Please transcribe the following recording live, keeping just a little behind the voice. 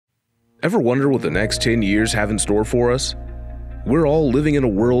Ever wonder what the next 10 years have in store for us? We're all living in a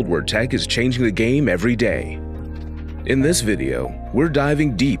world where tech is changing the game every day. In this video, we're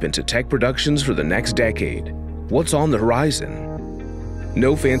diving deep into tech productions for the next decade. What's on the horizon?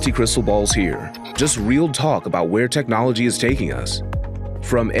 No fancy crystal balls here, just real talk about where technology is taking us.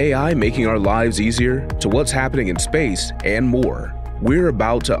 From AI making our lives easier to what's happening in space and more, we're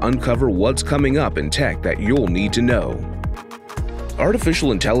about to uncover what's coming up in tech that you'll need to know.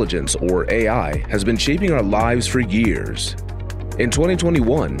 Artificial intelligence, or AI, has been shaping our lives for years. In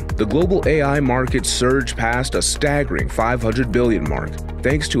 2021, the global AI market surged past a staggering $500 billion mark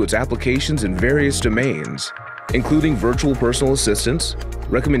thanks to its applications in various domains, including virtual personal assistants,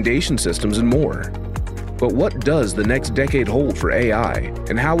 recommendation systems, and more. But what does the next decade hold for AI,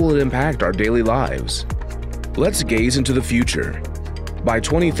 and how will it impact our daily lives? Let's gaze into the future. By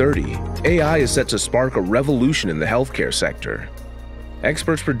 2030, AI is set to spark a revolution in the healthcare sector.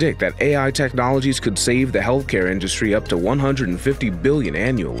 Experts predict that AI technologies could save the healthcare industry up to $150 billion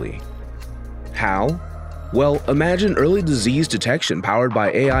annually. How? Well, imagine early disease detection powered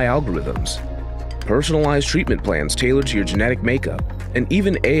by AI algorithms, personalized treatment plans tailored to your genetic makeup, and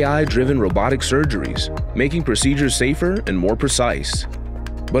even AI-driven robotic surgeries, making procedures safer and more precise.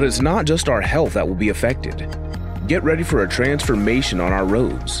 But it's not just our health that will be affected. Get ready for a transformation on our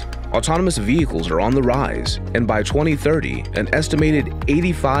roads. Autonomous vehicles are on the rise, and by 2030, an estimated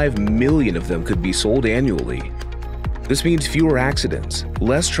 85 million of them could be sold annually. This means fewer accidents,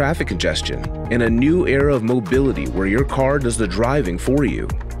 less traffic congestion, and a new era of mobility where your car does the driving for you.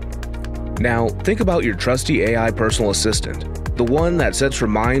 Now, think about your trusty AI personal assistant, the one that sets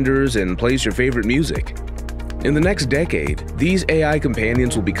reminders and plays your favorite music. In the next decade, these AI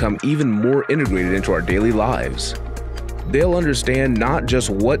companions will become even more integrated into our daily lives. They'll understand not just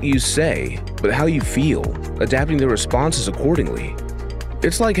what you say, but how you feel, adapting their responses accordingly.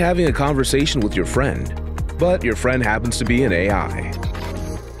 It's like having a conversation with your friend, but your friend happens to be an AI.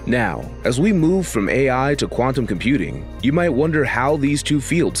 Now, as we move from AI to quantum computing, you might wonder how these two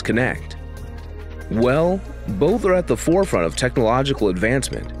fields connect. Well, both are at the forefront of technological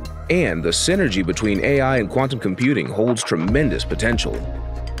advancement, and the synergy between AI and quantum computing holds tremendous potential.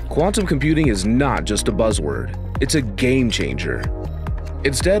 Quantum computing is not just a buzzword, it's a game changer.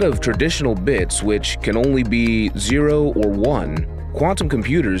 Instead of traditional bits, which can only be 0 or 1, quantum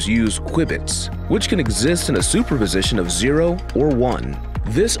computers use qubits, which can exist in a superposition of 0 or 1.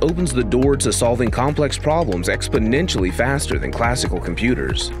 This opens the door to solving complex problems exponentially faster than classical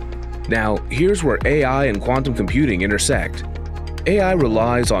computers. Now, here's where AI and quantum computing intersect. AI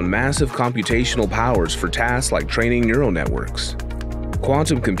relies on massive computational powers for tasks like training neural networks.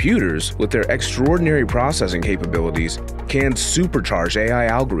 Quantum computers, with their extraordinary processing capabilities, can supercharge AI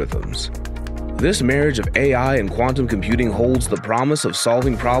algorithms. This marriage of AI and quantum computing holds the promise of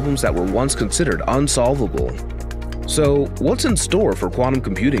solving problems that were once considered unsolvable. So, what's in store for quantum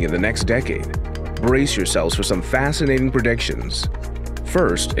computing in the next decade? Brace yourselves for some fascinating predictions.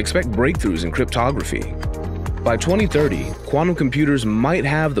 First, expect breakthroughs in cryptography. By 2030, quantum computers might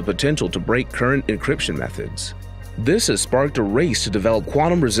have the potential to break current encryption methods. This has sparked a race to develop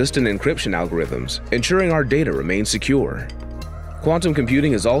quantum-resistant encryption algorithms, ensuring our data remains secure. Quantum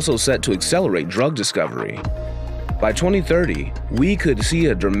computing is also set to accelerate drug discovery. By 2030, we could see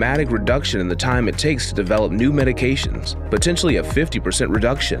a dramatic reduction in the time it takes to develop new medications, potentially a 50%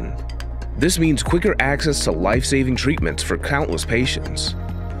 reduction. This means quicker access to life-saving treatments for countless patients.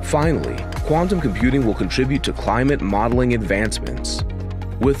 Finally, quantum computing will contribute to climate modeling advancements.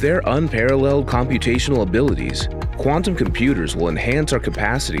 With their unparalleled computational abilities, quantum computers will enhance our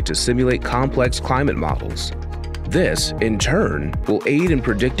capacity to simulate complex climate models. This, in turn, will aid in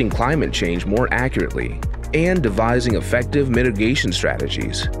predicting climate change more accurately and devising effective mitigation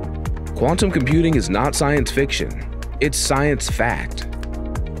strategies. Quantum computing is not science fiction, it's science fact.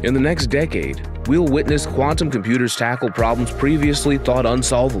 In the next decade, we'll witness quantum computers tackle problems previously thought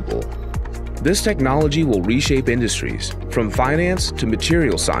unsolvable. This technology will reshape industries, from finance to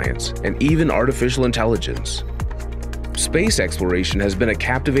material science and even artificial intelligence. Space exploration has been a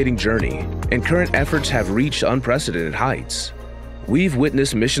captivating journey, and current efforts have reached unprecedented heights. We've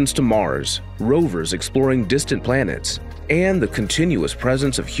witnessed missions to Mars, rovers exploring distant planets, and the continuous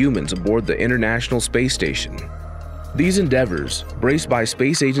presence of humans aboard the International Space Station. These endeavors, braced by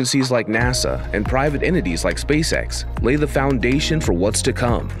space agencies like NASA and private entities like SpaceX, lay the foundation for what's to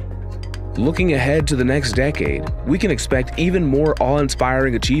come. Looking ahead to the next decade, we can expect even more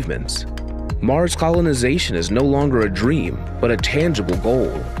awe-inspiring achievements. Mars colonization is no longer a dream, but a tangible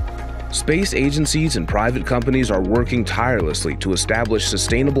goal. Space agencies and private companies are working tirelessly to establish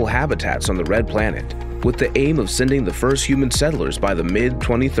sustainable habitats on the Red Planet, with the aim of sending the first human settlers by the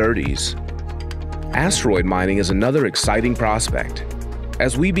mid-2030s. Asteroid mining is another exciting prospect.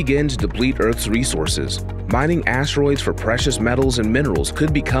 As we begin to deplete Earth's resources, mining asteroids for precious metals and minerals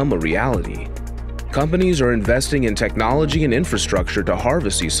could become a reality. Companies are investing in technology and infrastructure to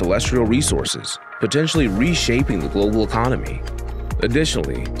harvest these celestial resources, potentially reshaping the global economy.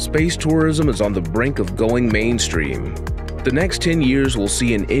 Additionally, space tourism is on the brink of going mainstream. The next 10 years will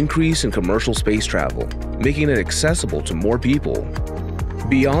see an increase in commercial space travel, making it accessible to more people.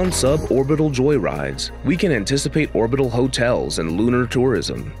 Beyond suborbital joyrides, we can anticipate orbital hotels and lunar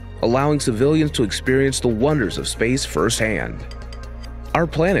tourism, allowing civilians to experience the wonders of space firsthand. Our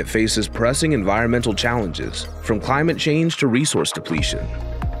planet faces pressing environmental challenges, from climate change to resource depletion.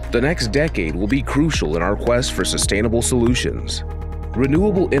 The next decade will be crucial in our quest for sustainable solutions.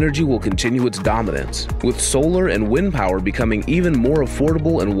 Renewable energy will continue its dominance, with solar and wind power becoming even more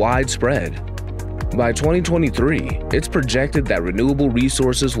affordable and widespread. By 2023, it's projected that renewable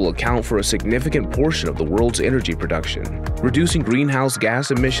resources will account for a significant portion of the world's energy production, reducing greenhouse gas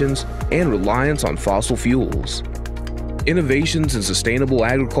emissions and reliance on fossil fuels. Innovations in sustainable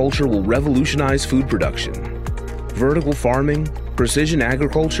agriculture will revolutionize food production. Vertical farming, precision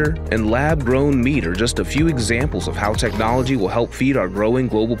agriculture, and lab-grown meat are just a few examples of how technology will help feed our growing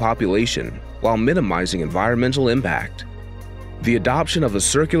global population while minimizing environmental impact. The adoption of a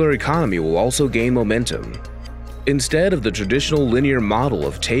circular economy will also gain momentum. Instead of the traditional linear model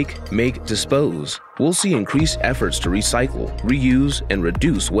of take, make, dispose, we'll see increased efforts to recycle, reuse, and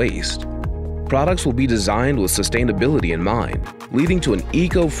reduce waste. Products will be designed with sustainability in mind, leading to an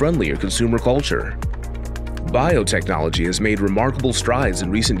eco-friendlier consumer culture. Biotechnology has made remarkable strides in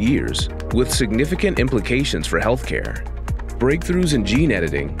recent years, with significant implications for healthcare. Breakthroughs in gene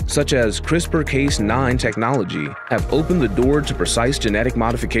editing, such as CRISPR-Cas9 technology, have opened the door to precise genetic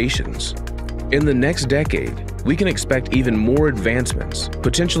modifications. In the next decade, we can expect even more advancements,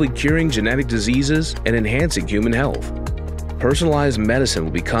 potentially curing genetic diseases and enhancing human health. Personalized medicine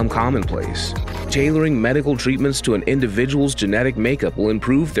will become commonplace. Tailoring medical treatments to an individual's genetic makeup will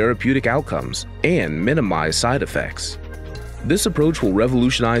improve therapeutic outcomes and minimize side effects. This approach will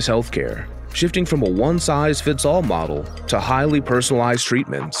revolutionize healthcare, shifting from a one-size-fits-all model to highly personalized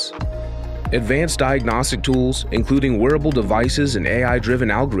treatments. Advanced diagnostic tools, including wearable devices and AI-driven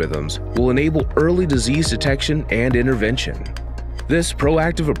algorithms, will enable early disease detection and intervention. This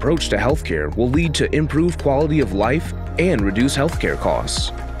proactive approach to healthcare will lead to improved quality of life and reduce healthcare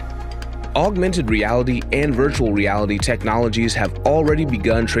costs. Augmented reality and virtual reality technologies have already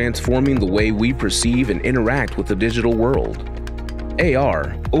begun transforming the way we perceive and interact with the digital world.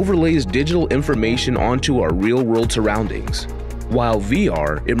 AR overlays digital information onto our real-world surroundings, while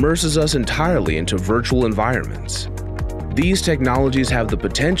VR immerses us entirely into virtual environments. These technologies have the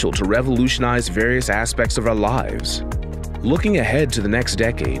potential to revolutionize various aspects of our lives. Looking ahead to the next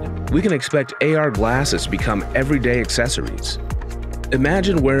decade, we can expect AR glasses to become everyday accessories.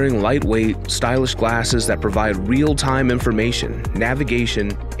 Imagine wearing lightweight, stylish glasses that provide real-time information,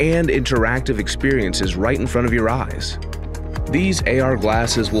 navigation, and interactive experiences right in front of your eyes. These AR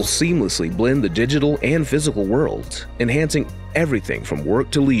glasses will seamlessly blend the digital and physical worlds, enhancing everything from work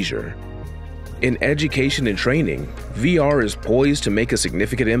to leisure. In education and training, VR is poised to make a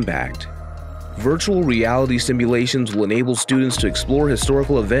significant impact. Virtual reality simulations will enable students to explore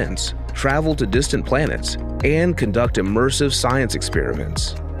historical events, travel to distant planets, and conduct immersive science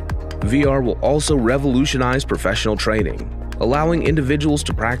experiments. VR will also revolutionize professional training, allowing individuals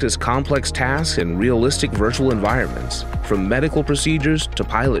to practice complex tasks in realistic virtual environments, from medical procedures to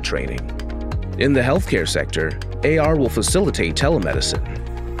pilot training. In the healthcare sector, AR will facilitate telemedicine.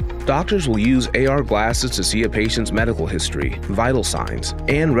 Doctors will use AR glasses to see a patient's medical history, vital signs,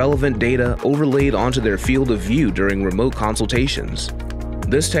 and relevant data overlaid onto their field of view during remote consultations.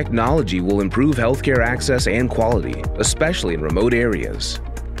 This technology will improve healthcare access and quality, especially in remote areas.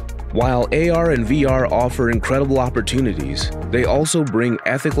 While AR and VR offer incredible opportunities, they also bring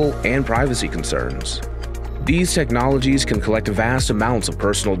ethical and privacy concerns. These technologies can collect vast amounts of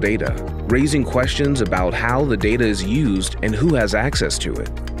personal data, raising questions about how the data is used and who has access to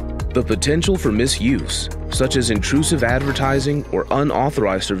it. The potential for misuse, such as intrusive advertising or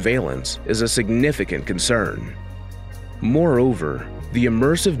unauthorized surveillance, is a significant concern. Moreover, the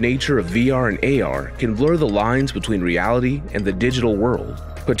immersive nature of VR and AR can blur the lines between reality and the digital world,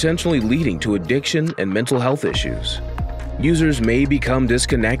 potentially leading to addiction and mental health issues. Users may become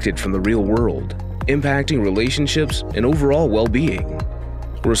disconnected from the real world, impacting relationships and overall well-being.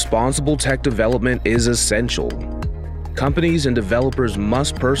 Responsible tech development is essential. Companies and developers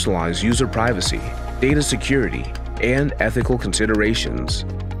must personalize user privacy, data security, and ethical considerations.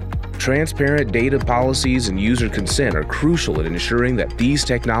 Transparent data policies and user consent are crucial in ensuring that these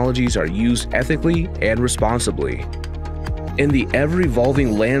technologies are used ethically and responsibly. In the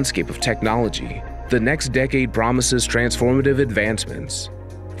ever-evolving landscape of technology, the next decade promises transformative advancements.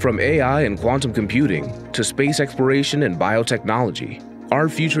 From AI and quantum computing to space exploration and biotechnology, our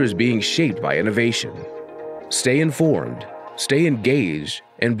future is being shaped by innovation. Stay informed, stay engaged,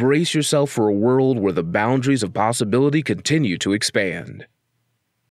 and brace yourself for a world where the boundaries of possibility continue to expand.